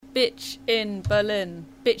Bitch in Berlin.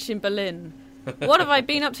 Bitch in Berlin. What have I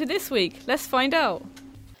been up to this week? Let's find out.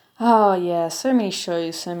 Oh yeah, so many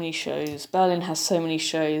shows. Berlin has so many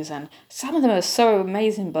shows, and some of them are so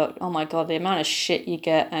amazing, but oh my god, the amount of shit you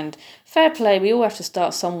get. And fair play, we all have to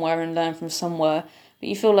start somewhere and learn from somewhere, but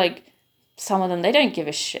you feel like some of them, they don't give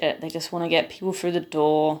a shit. They just want to get people through the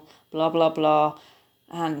door, blah blah blah.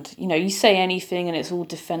 And, you know, you say anything and it's all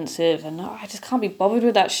defensive, and I just can't be bothered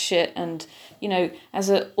with that shit. And, you know, as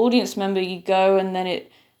an audience member, you go and then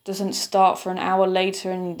it doesn't start for an hour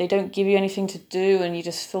later and they don't give you anything to do, and you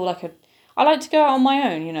just feel like I like to go out on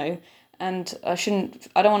my own, you know, and I don't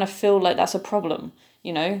want to feel like that's a problem,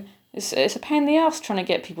 you know. It's a pain in the ass trying to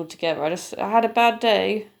get people together. I had a bad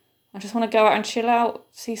day. I just want to go out and chill out,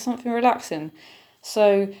 see something relaxing.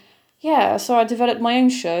 So, yeah, so I developed my own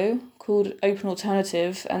show called Open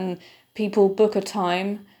Alternative, and people book a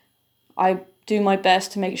time. I do my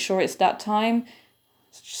best to make sure it's that time.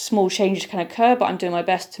 Small changes can occur, but I'm doing my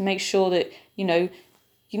best to make sure that, you know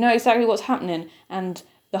exactly what's happening, and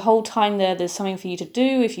the whole time there's something for you to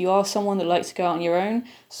do if you are someone that likes to go out on your own.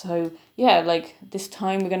 So yeah, like this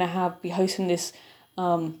time we're going to be hosting this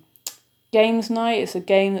games night. It's a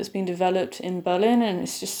game that's been developed in Berlin, and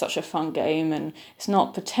it's just such a fun game, and it's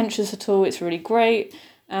not pretentious at all. It's really great.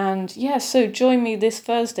 And yeah, so join me this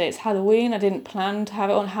Thursday. It's Halloween. I didn't plan to have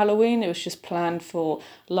it on Halloween. It was just planned for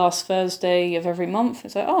last Thursday of every month.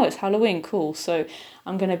 It's like, oh, it's Halloween, cool. So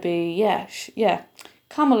I'm going to be,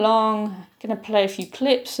 come along. Going to play a few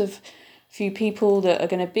clips of a few people that are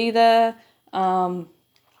going to be there. And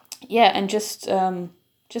just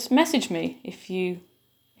message me if you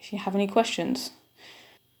have any questions.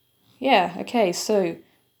 Yeah, okay, so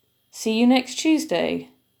see you next Tuesday.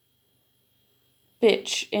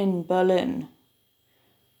 Bitch in Berlin.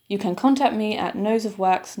 You can contact me at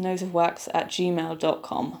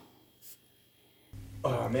noseofwax@gmail.com.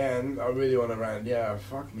 Oh man, I really want to rant. Yeah,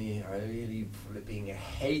 fuck me. I really flipping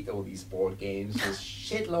hate all these board games. There's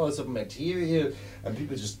shitloads of material, and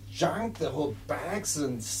people just junk the whole bags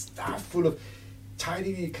and stuff full of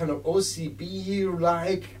tiny kind of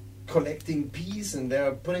OCB-like collecting piece, and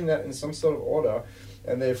they're putting that in some sort of order.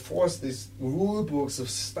 And they force these rule books of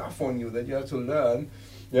stuff on you that you have to learn.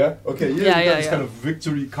 Yeah? Okay, you get this kind of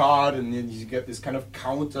victory card, and then you get this kind of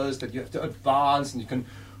counters that you have to advance, and you can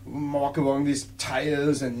walk along these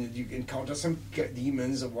tiles, and you encounter some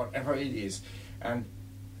demons or whatever it is. And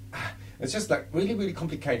it's just like really, really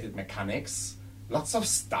complicated mechanics. Lots of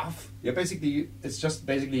stuff. Yeah, it's just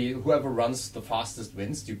basically whoever runs the fastest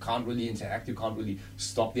wins. You can't really interact. You can't really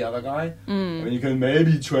stop the other guy. I mean, you can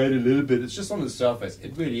maybe trade a little bit. It's just on the surface.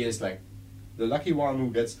 It really is like the lucky one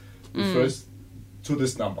who gets the first to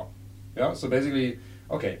this number. Yeah, so basically,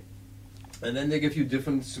 okay. And then they give you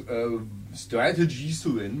different strategies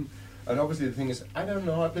to win. And obviously the thing is, I don't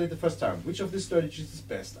know, I played it the first time. Which of these strategies is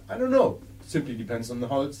best? I don't know. It simply depends on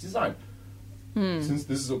how it's designed. Since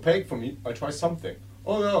this is opaque for me, I try something.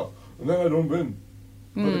 Oh yeah, and then I don't win.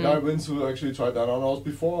 But the guy wins who actually tried that on house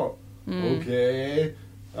before. Okay.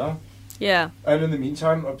 Yeah. And in the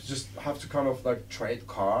meantime, I just have to kind of like trade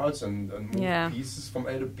cards and move pieces from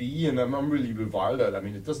A to B, and I'm really bewildered. I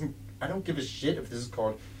mean, I don't give a shit if this is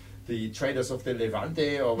called the Traders of the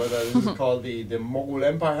Levante or whether this is called the Mughal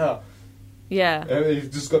Empire. Yeah. And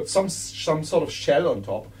it's just got some sort of shell on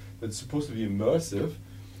top that's supposed to be immersive.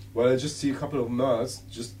 Well, I just see a couple of nerds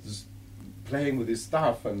just playing with this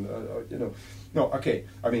stuff, and no, okay.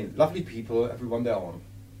 I mean, lovely people, everyone their own.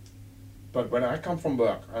 But when I come from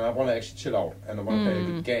work and I want to actually chill out and I want to play a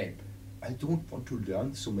good game, I don't want to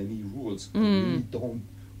learn so many rules. I really don't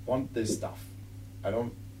want this stuff. I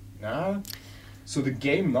don't. Nah. So the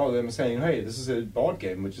game now that I'm saying, hey, this is a board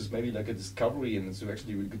game, which is maybe like a discovery, and it's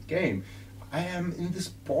actually a really good game. I am in this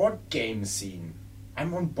board game scene.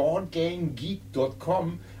 I'm on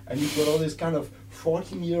BoardGameGeek.com, and you've got all this kind of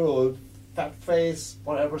 14-year-old fat face,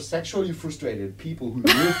 whatever, sexually frustrated people who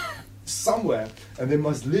live somewhere, and they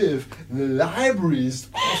must live in the libraries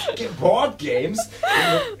of board games,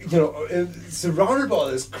 surrounded by all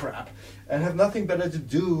this crap, and have nothing better to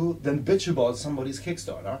do than bitch about somebody's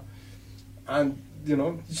Kickstarter. And,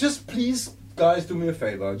 just please, guys, do me a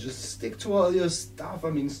favor. Just stick to all your stuff.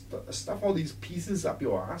 I mean, stuff all these pieces up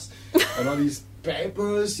your ass and all these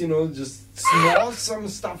papers, just snort some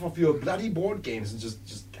stuff off your bloody board games and just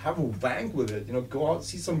have a wank with it. Go out,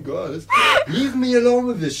 see some girls. Leave me alone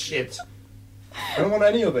with this shit. I don't want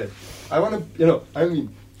any of it. I want to,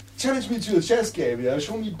 challenge me to a chess game,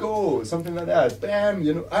 show me go, something like that.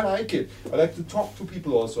 Bam, I like it. I like to talk to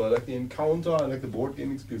people also. I like the encounter, I like the board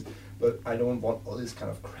game experience. But I don't want all this kind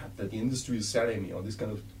of crap that the industry is selling me, all these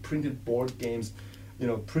kind of printed board games,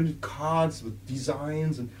 printed cards with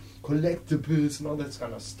designs and collectibles and all that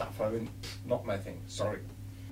kind of stuff. I mean, not my thing. Sorry.